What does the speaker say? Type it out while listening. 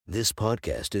This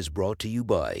podcast is brought to you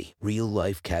by Real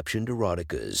Life Captioned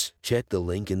Eroticas. Check the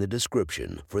link in the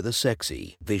description for the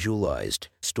sexy, visualized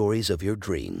stories of your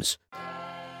dreams.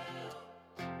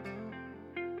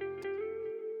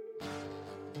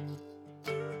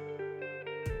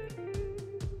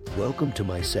 Welcome to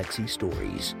my sexy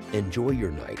stories. Enjoy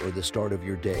your night or the start of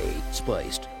your day,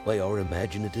 spiced by our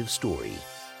imaginative story.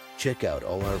 Check out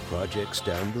all our projects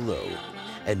down below,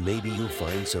 and maybe you'll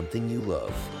find something you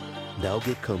love. Now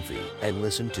get comfy and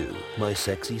listen to my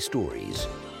sexy stories.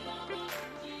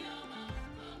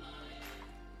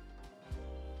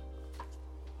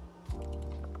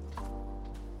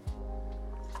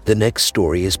 The next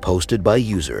story is posted by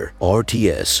user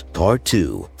RTS Part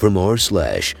 2 from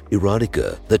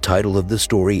r/erotica. The title of the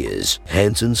story is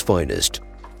Hanson's Finest.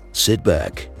 Sit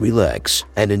back, relax,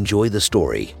 and enjoy the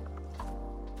story.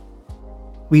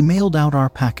 We mailed out our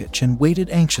package and waited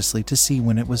anxiously to see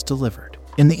when it was delivered.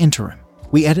 In the interim,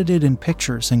 we edited in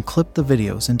pictures and clipped the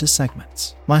videos into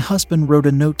segments. My husband wrote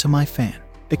a note to my fan,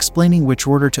 explaining which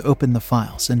order to open the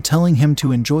files and telling him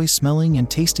to enjoy smelling and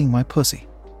tasting my pussy,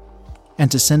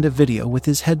 and to send a video with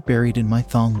his head buried in my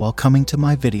thong while coming to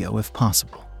my video if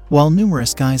possible. While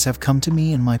numerous guys have come to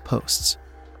me in my posts,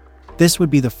 this would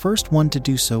be the first one to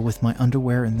do so with my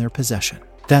underwear in their possession.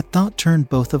 That thought turned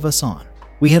both of us on.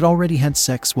 We had already had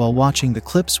sex while watching the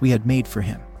clips we had made for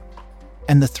him,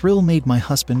 and the thrill made my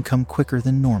husband come quicker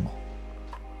than normal,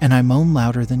 and I moaned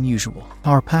louder than usual.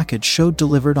 Our package showed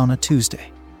delivered on a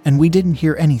Tuesday, and we didn't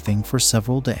hear anything for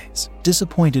several days.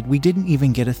 Disappointed we didn't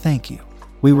even get a thank you.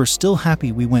 We were still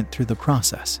happy we went through the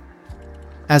process,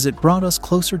 as it brought us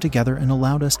closer together and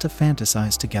allowed us to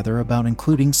fantasize together about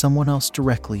including someone else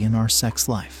directly in our sex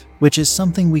life, which is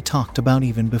something we talked about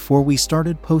even before we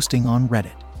started posting on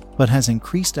Reddit, but has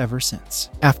increased ever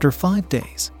since. After 5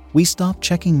 days, we stopped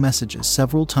checking messages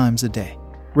several times a day,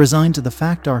 resigned to the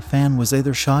fact our fan was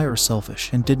either shy or selfish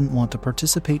and didn't want to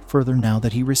participate further now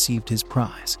that he received his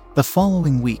prize. The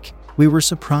following week, we were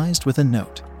surprised with a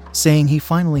note saying he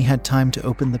finally had time to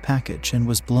open the package and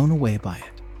was blown away by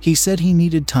it. He said he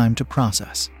needed time to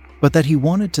process, but that he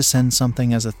wanted to send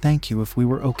something as a thank you if we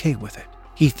were okay with it.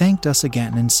 He thanked us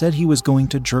again and said he was going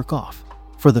to jerk off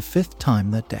for the 5th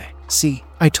time that day. "See,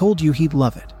 I told you he'd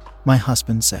love it," my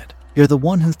husband said. "You're the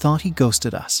one who thought he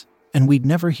ghosted us, and we'd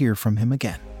never hear from him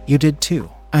again. You did too.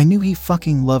 I knew he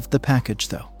fucking loved the package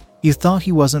though. You thought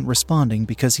he wasn't responding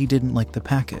because he didn't like the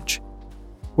package,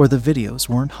 or the videos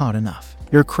weren't hot enough.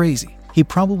 You're crazy. He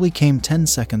probably came 10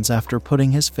 seconds after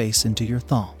putting his face into your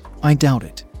thong. I doubt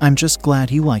it. I'm just glad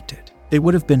he liked it. It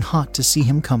would have been hot to see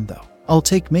him come though. I'll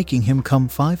take making him come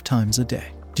 5 times a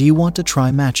day. Do you want to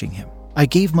try matching him?" I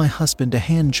gave my husband a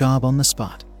hand job on the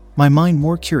spot, my mind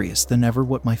more curious than ever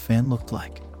what my fan looked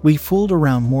like. We fooled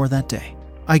around more that day.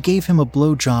 I gave him a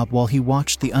blow job while he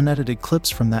watched the unedited clips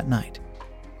from that night,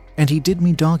 and he did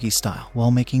me doggy style while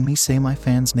making me say my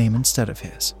fan's name instead of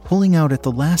his, pulling out at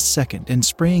the last second and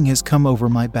spraying his cum over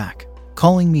my back,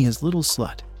 calling me his little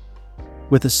slut,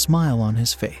 with a smile on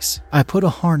his face. I put a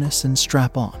harness and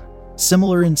strap on,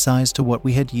 similar in size to what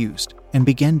we had used, and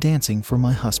began dancing for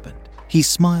my husband. He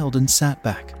smiled and sat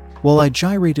back, while I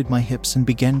gyrated my hips and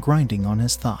began grinding on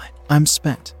his thigh. "I'm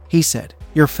spent," he said.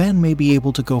 "Your fan may be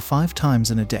able to go 5 times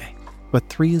in a day, but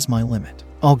 3 is my limit.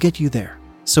 I'll get you there,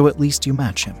 so at least you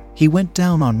match him." He went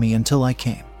down on me until I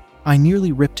came. I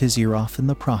nearly ripped his ear off in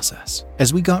the process.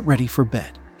 As we got ready for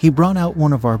bed, he brought out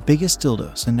one of our biggest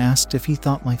dildos and asked if he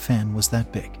thought my fan was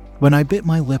that big. When I bit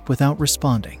my lip without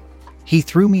responding, he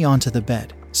threw me onto the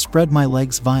bed, spread my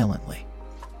legs violently,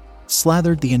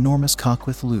 slathered the enormous cock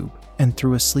with lube, and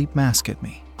threw a sleep mask at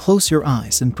me. "Close your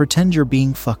eyes and pretend you're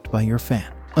being fucked by your fan."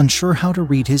 Unsure how to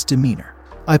read his demeanor,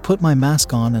 I put my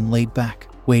mask on and laid back,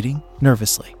 waiting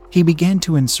nervously. He began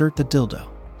to insert the dildo,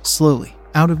 slowly,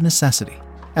 out of necessity,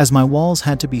 as my walls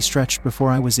had to be stretched before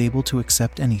I was able to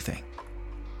accept anything,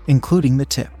 including the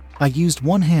tip. I used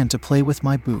one hand to play with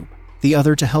my boob, the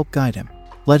other to help guide him,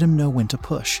 let him know when to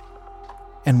push,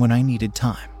 and when I needed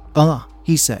time.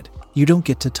 He said, "You don't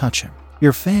get to touch him.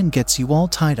 Your fan gets you all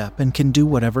tied up and can do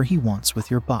whatever he wants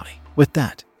with your body." With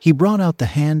that, he brought out the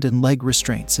hand and leg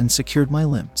restraints and secured my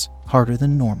limbs, harder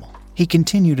than normal. He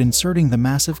continued inserting the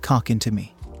massive cock into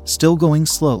me, still going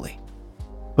slowly,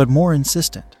 but more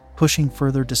insistent, pushing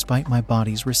further despite my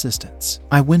body's resistance.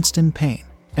 I winced in pain,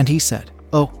 and he said,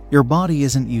 "Oh, your body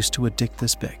isn't used to a dick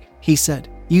this big," he said,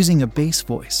 using a bass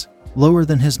voice, lower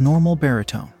than his normal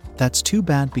baritone. "That's too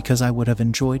bad because I would have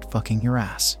enjoyed fucking your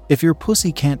ass. If your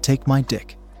pussy can't take my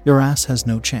dick, your ass has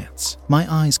no chance."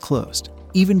 My eyes closed.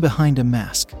 Even behind a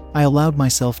mask, I allowed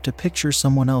myself to picture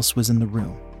someone else was in the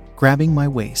room, grabbing my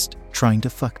waist, trying to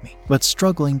fuck me, but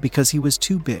struggling because he was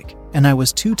too big and I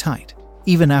was too tight,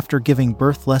 even after giving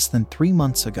birth less than 3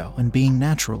 months ago and being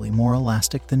naturally more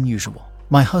elastic than usual.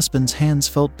 My husband's hands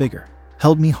felt bigger,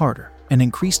 held me harder, and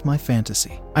increased my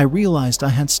fantasy. I realized I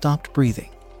had stopped breathing,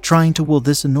 trying to will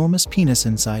this enormous penis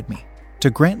inside me to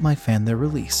grant my fan their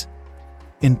release.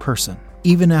 In person,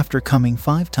 even after coming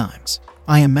 5 times,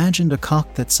 I imagined a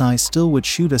cock that size still would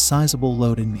shoot a sizable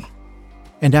load in me.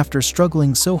 And after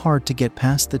struggling so hard to get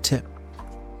past the tip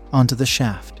onto the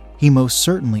shaft, he most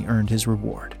certainly earned his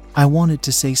reward. I wanted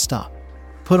to say stop,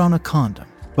 put on a condom,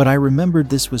 but I remembered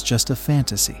this was just a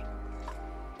fantasy.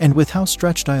 And with how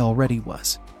stretched I already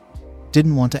was,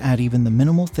 didn't want to add even the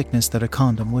minimal thickness that a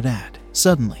condom would add.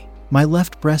 Suddenly, my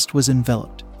left breast was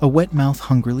enveloped, a wet mouth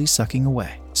hungrily sucking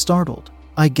away. Startled,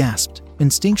 I gasped.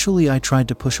 Instinctually, I tried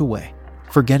to push away,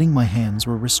 forgetting my hands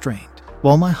were restrained.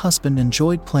 While my husband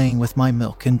enjoyed playing with my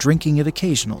milk and drinking it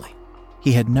occasionally,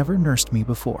 he had never nursed me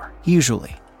before.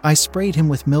 Usually, I sprayed him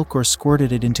with milk or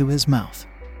squirted it into his mouth,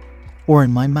 or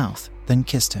in my mouth, then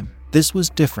kissed him. This was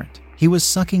different. He was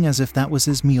sucking as if that was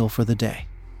his meal for the day,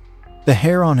 the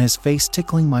hair on his face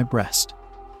tickling my breast,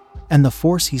 and the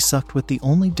force he sucked with the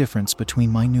only difference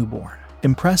between my newborn.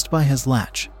 Impressed by his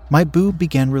latch, my boob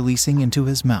began releasing into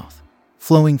his mouth,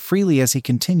 flowing freely as he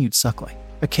continued suckling,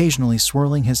 occasionally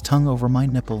swirling his tongue over my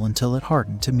nipple until it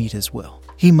hardened to meet his will.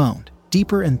 He moaned,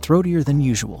 deeper and throatier than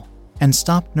usual, and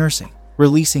stopped nursing,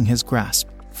 releasing his grasp,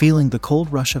 feeling the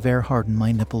cold rush of air harden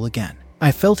my nipple again.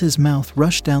 I felt his mouth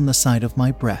rush down the side of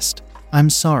my breast. I'm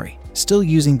sorry, still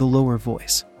using the lower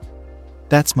voice.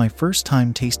 That's my first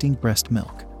time tasting breast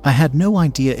milk. I had no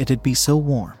idea it'd be so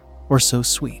warm, or so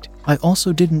sweet. I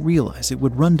also didn't realize it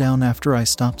would run down after I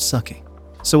stopped sucking,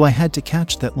 so I had to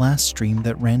catch that last stream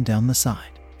that ran down the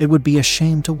side. It would be a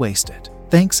shame to waste it.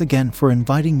 Thanks again for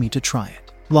inviting me to try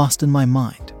it. Lost in my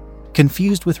mind,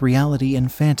 confused with reality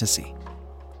and fantasy,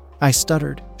 I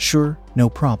stuttered, sure, no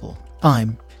problem.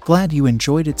 I'm glad you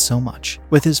enjoyed it so much.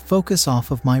 With his focus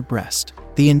off of my breast,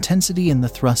 the intensity in the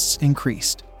thrusts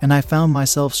increased, and I found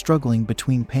myself struggling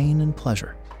between pain and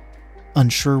pleasure,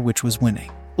 unsure which was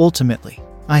winning. Ultimately,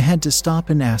 I had to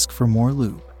stop and ask for more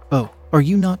lube. Oh, are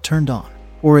you not turned on?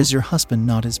 Or is your husband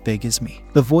not as big as me?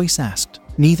 The voice asked.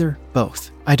 Neither, both.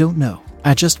 I don't know.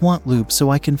 I just want lube so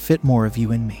I can fit more of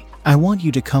you in me. I want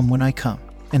you to come when I come,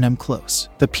 and I'm close.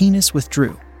 The penis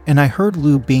withdrew, and I heard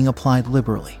lube being applied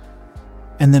liberally,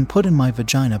 and then put in my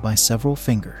vagina by several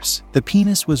fingers. The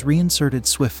penis was reinserted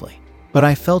swiftly, but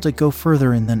I felt it go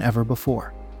further in than ever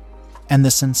before. And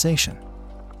the sensation,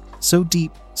 so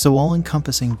deep, so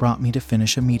all-encompassing, brought me to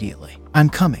finish immediately. I'm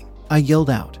coming, I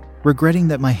yelled out, regretting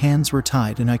that my hands were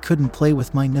tied and I couldn't play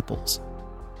with my nipples.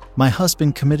 My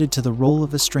husband, committed to the role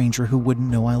of a stranger who wouldn't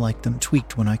know I like them,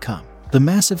 tweaked when I come. The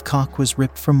massive cock was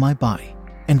ripped from my body,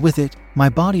 and with it, my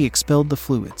body expelled the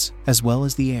fluids, as well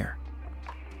as the air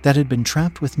that had been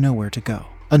trapped with nowhere to go.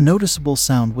 A noticeable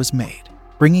sound was made,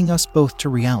 bringing us both to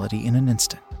reality in an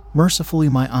instant. Mercifully,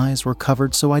 my eyes were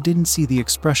covered so I didn't see the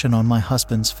expression on my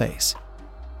husband's face.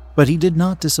 But he did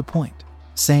not disappoint,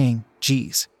 saying,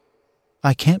 "Geez,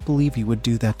 I can't believe you would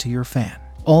do that to your fan.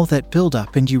 All that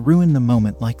build-up and you ruin the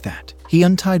moment like that." He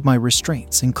untied my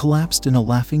restraints and collapsed in a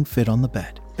laughing fit on the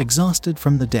bed. Exhausted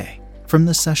from the day, from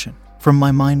the session, from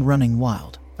my mind running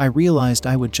wild, I realized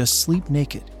I would just sleep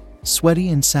naked, sweaty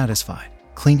and satisfied.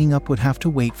 Cleaning up would have to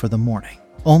wait for the morning.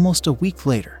 Almost a week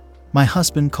later, my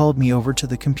husband called me over to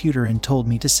the computer and told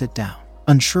me to sit down.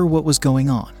 Unsure what was going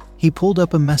on, he pulled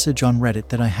up a message on Reddit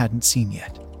that I hadn't seen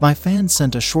yet. My fan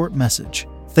sent a short message,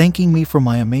 thanking me for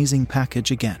my amazing package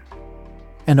again,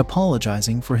 and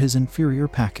apologizing for his inferior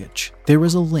package. There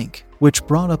was a link, which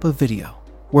brought up a video,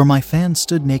 where my fan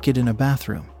stood naked in a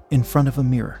bathroom, in front of a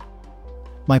mirror,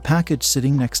 my package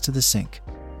sitting next to the sink,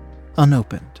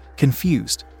 unopened.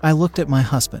 Confused, I looked at my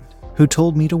husband, who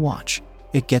told me to watch.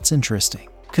 It gets interesting.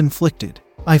 Conflicted,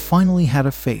 I finally had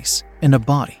a face and a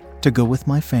body to go with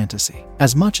my fantasy.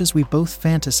 As much as we both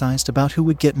fantasized about who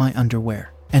would get my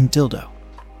underwear and dildo,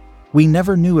 we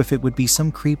never knew if it would be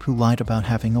some creep who lied about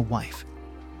having a wife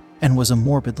and was a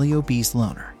morbidly obese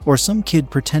loner, or some kid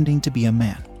pretending to be a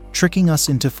man, tricking us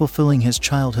into fulfilling his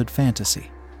childhood fantasy,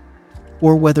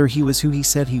 or whether he was who he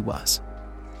said he was.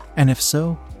 And if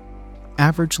so,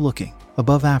 average looking,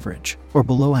 above average, or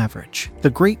below average. The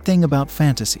great thing about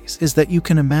fantasies is that you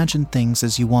can imagine things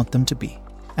as you want them to be,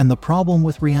 and the problem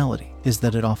with reality is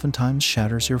that it oftentimes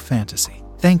shatters your fantasy.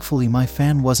 Thankfully, my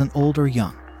fan wasn't old or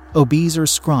young, obese or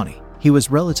scrawny. He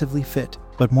was relatively fit,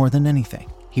 but more than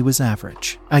anything, he was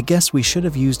average. I guess we should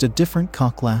have used a different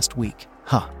cock last week,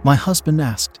 huh? My husband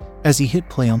asked, as he hit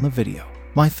play on the video.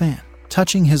 My fan,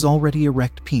 touching his already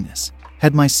erect penis,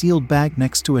 had my sealed bag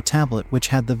next to a tablet which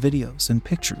had the videos and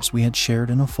pictures we had shared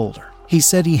in a folder. He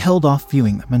said he held off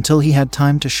viewing them until he had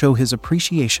time to show his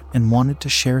appreciation and wanted to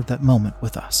share that moment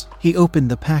with us. He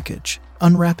opened the package,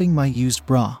 unwrapping my used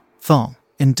bra, thong,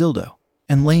 and dildo,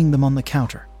 and laying them on the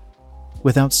counter,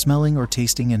 without smelling or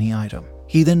tasting any item.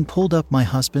 He then pulled up my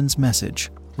husband's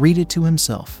message, read it to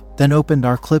himself, then opened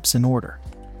our clips in order,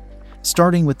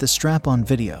 starting with the strap-on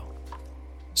video,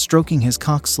 stroking his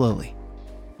cock slowly.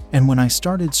 And when I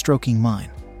started stroking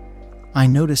mine, I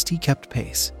noticed he kept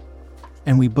pace,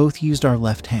 and we both used our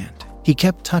left hand. He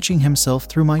kept touching himself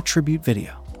through my tribute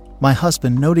video. My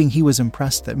husband, noting he was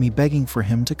impressed that me begging for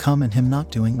him to come and him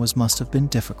not doing was must have been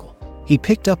difficult. He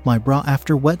picked up my bra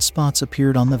after wet spots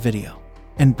appeared on the video,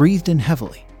 and breathed in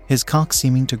heavily, his cock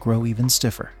seeming to grow even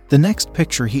stiffer. The next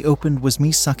picture he opened was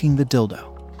me sucking the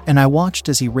dildo, and I watched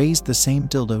as he raised the same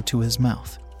dildo to his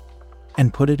mouth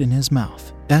and put it in his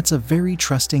mouth. That's a very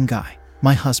trusting guy,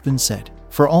 my husband said.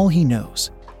 For all he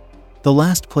knows, the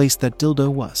last place that dildo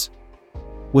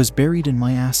was buried in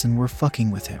my ass and we're fucking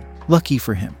with him. Lucky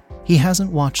for him, he hasn't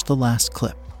watched the last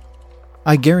clip.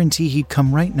 I guarantee he'd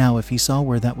come right now if he saw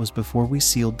where that was before we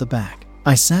sealed the bag.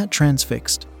 I sat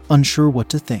transfixed, unsure what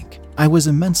to think. I was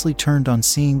immensely turned on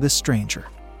seeing this stranger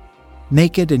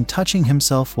naked and touching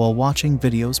himself while watching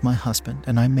videos my husband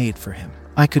and I made for him.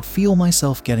 I could feel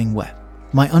myself getting wet,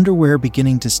 my underwear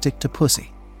beginning to stick to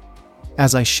pussy,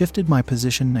 as I shifted my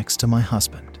position next to my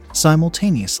husband.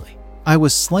 Simultaneously, I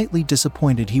was slightly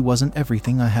disappointed he wasn't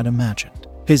everything I had imagined.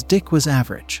 His dick was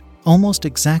average, almost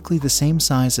exactly the same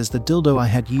size as the dildo I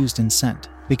had used in Scent,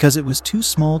 because it was too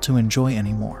small to enjoy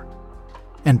anymore,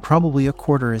 and probably a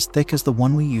quarter as thick as the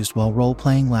one we used while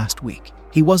role-playing last week.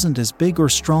 He wasn't as big or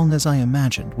strong as I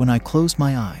imagined when I closed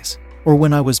my eyes, or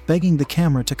when I was begging the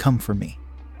camera to come for me.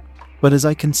 But as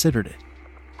I considered it,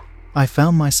 I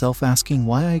found myself asking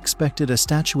why I expected a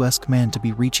statuesque man to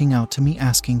be reaching out to me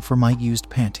asking for my used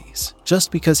panties.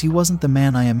 Just because he wasn't the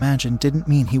man I imagined didn't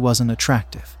mean he wasn't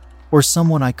attractive, or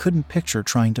someone I couldn't picture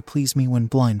trying to please me when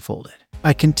blindfolded.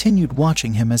 I continued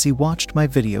watching him as he watched my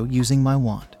video using my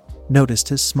wand, noticed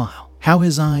his smile, how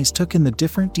his eyes took in the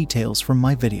different details from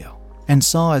my video, and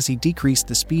saw as he decreased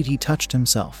the speed he touched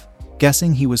himself,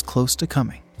 guessing he was close to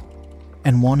coming,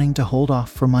 and wanting to hold off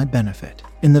for my benefit.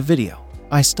 In the video,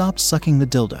 I stopped sucking the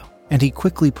dildo, and he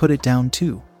quickly put it down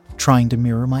too, trying to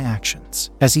mirror my actions.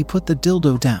 As he put the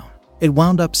dildo down, it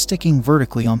wound up sticking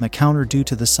vertically on the counter due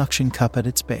to the suction cup at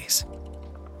its base,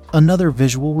 another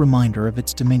visual reminder of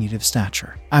its diminutive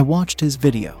stature. I watched his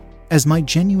video. As my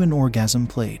genuine orgasm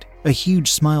played, a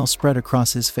huge smile spread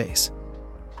across his face,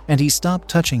 and he stopped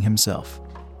touching himself,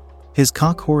 his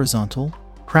cock horizontal,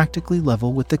 practically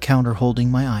level with the counter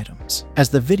holding my items. As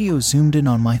the video zoomed in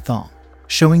on my thong,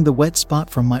 showing the wet spot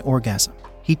from my orgasm,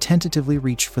 he tentatively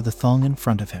reached for the thong in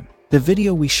front of him. The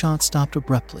video we shot stopped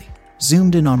abruptly,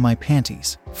 zoomed in on my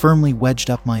panties, firmly wedged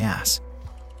up my ass,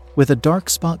 with a dark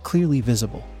spot clearly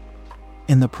visible,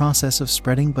 in the process of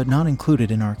spreading but not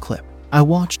included in our clip. I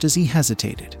watched as he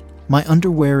hesitated, my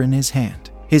underwear in his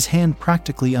hand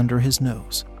practically under his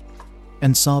nose,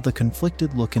 and saw the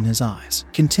conflicted look in his eyes.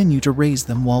 Continue to raise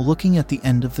them while looking at the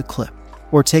end of the clip,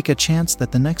 or take a chance that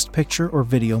the next picture or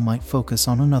video might focus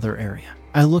on another area.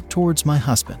 I looked towards my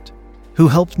husband, who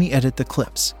helped me edit the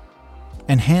clips,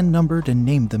 and hand-numbered and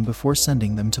named them before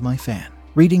sending them to my fan.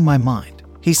 Reading my mind,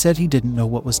 he said he didn't know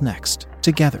what was next.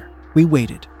 Together, we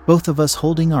waited, both of us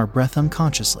holding our breath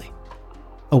unconsciously,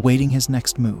 awaiting his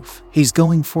next move. He's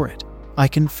going for it. I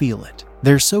can feel it.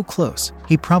 They're so close,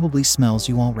 he probably smells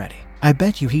you already. I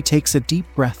bet you he takes a deep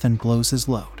breath and blows his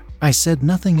load. I said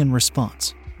nothing in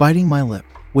response, biting my lip,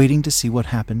 waiting to see what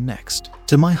happened next.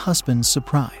 To my husband's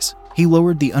surprise, he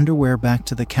lowered the underwear back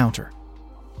to the counter,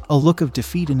 a look of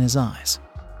defeat in his eyes,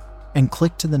 and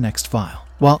clicked to the next file,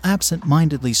 while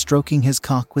absent-mindedly stroking his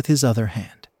cock with his other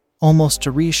hand, almost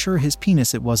to reassure his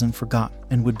penis it wasn't forgotten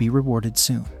and would be rewarded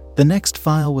soon. The next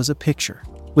file was a picture,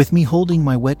 with me holding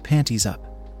my wet panties up.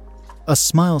 A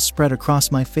smile spread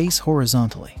across my face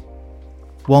horizontally,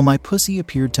 while my pussy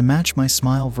appeared to match my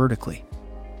smile vertically,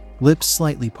 lips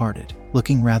slightly parted,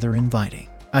 looking rather inviting.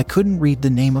 I couldn't read the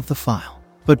name of the file,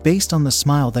 but based on the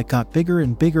smile that got bigger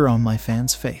and bigger on my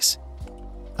fan's face,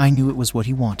 I knew it was what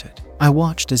he wanted. I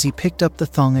watched as he picked up the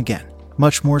thong again,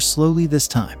 much more slowly this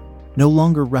time, no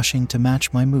longer rushing to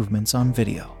match my movements on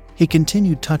video. He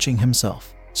continued touching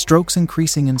himself, strokes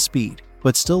increasing in speed,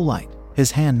 but still light,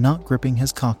 his hand not gripping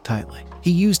his cock tightly.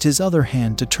 He used his other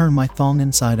hand to turn my thong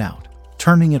inside out,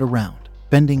 turning it around,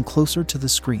 bending closer to the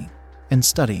screen, and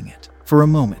studying it. For a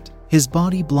moment, his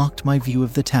body blocked my view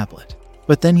of the tablet,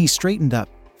 but then he straightened up,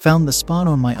 found the spot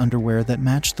on my underwear that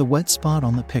matched the wet spot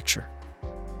on the picture,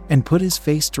 and put his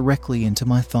face directly into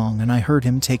my thong, and I heard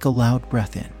him take a loud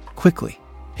breath in. Quickly,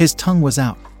 his tongue was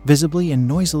out, visibly and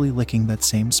noisily licking that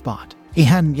same spot. He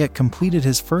hadn't yet completed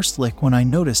his first lick when I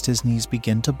noticed his knees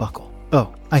begin to buckle.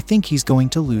 Oh, I think he's going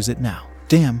to lose it now.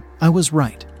 Damn, I was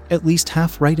right. At least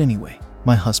half right anyway,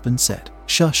 my husband said.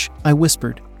 Shush, I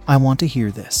whispered. I want to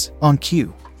hear this. On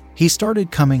cue, he started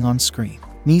coming on screen,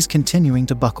 knees continuing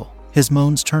to buckle, his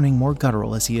moans turning more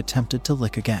guttural as he attempted to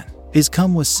lick again. His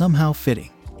cum was somehow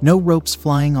fitting. No ropes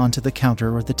flying onto the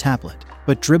counter or the tablet,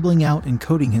 but dribbling out and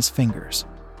coating his fingers,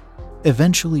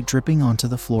 eventually dripping onto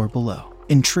the floor below.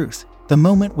 In truth, the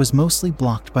moment was mostly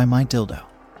blocked by my dildo,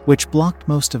 which blocked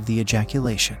most of the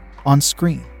ejaculation. On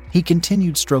screen, he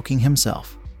continued stroking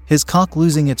himself, his cock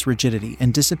losing its rigidity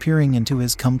and disappearing into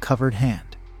his cum-covered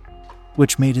hand,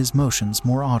 which made his motions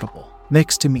more audible.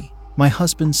 Next to me, my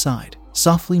husband sighed,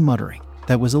 softly muttering,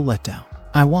 "That was a letdown."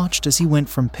 I watched as he went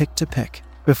from pic to pic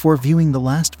before viewing the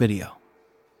last video,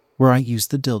 where I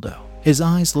used the dildo. His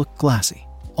eyes looked glassy,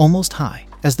 almost high,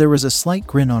 as there was a slight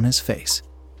grin on his face,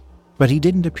 but he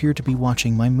didn't appear to be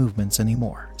watching my movements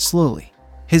anymore. Slowly,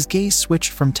 his gaze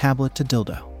switched from tablet to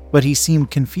dildo, but he seemed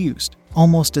confused,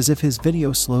 almost as if his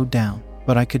video slowed down,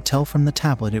 but I could tell from the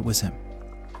tablet it was him,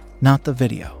 not the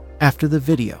video. After the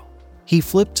video, he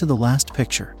flipped to the last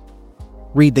picture,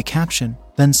 read the caption,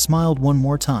 then smiled one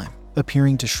more time,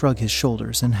 appearing to shrug his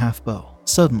shoulders in half bow.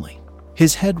 Suddenly,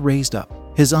 his head raised up,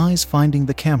 his eyes finding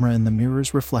the camera in the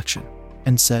mirror's reflection,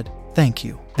 and said, "Thank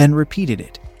you," then repeated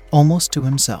it, almost to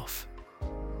himself.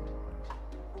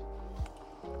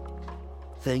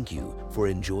 Thank you for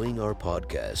enjoying our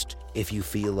podcast. If you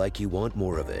feel like you want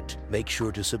more of it, make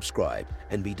sure to subscribe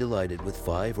and be delighted with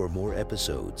 5 or more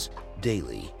episodes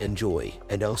daily. Enjoy,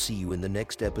 and I'll see you in the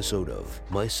next episode of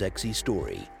My Sexy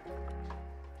Story.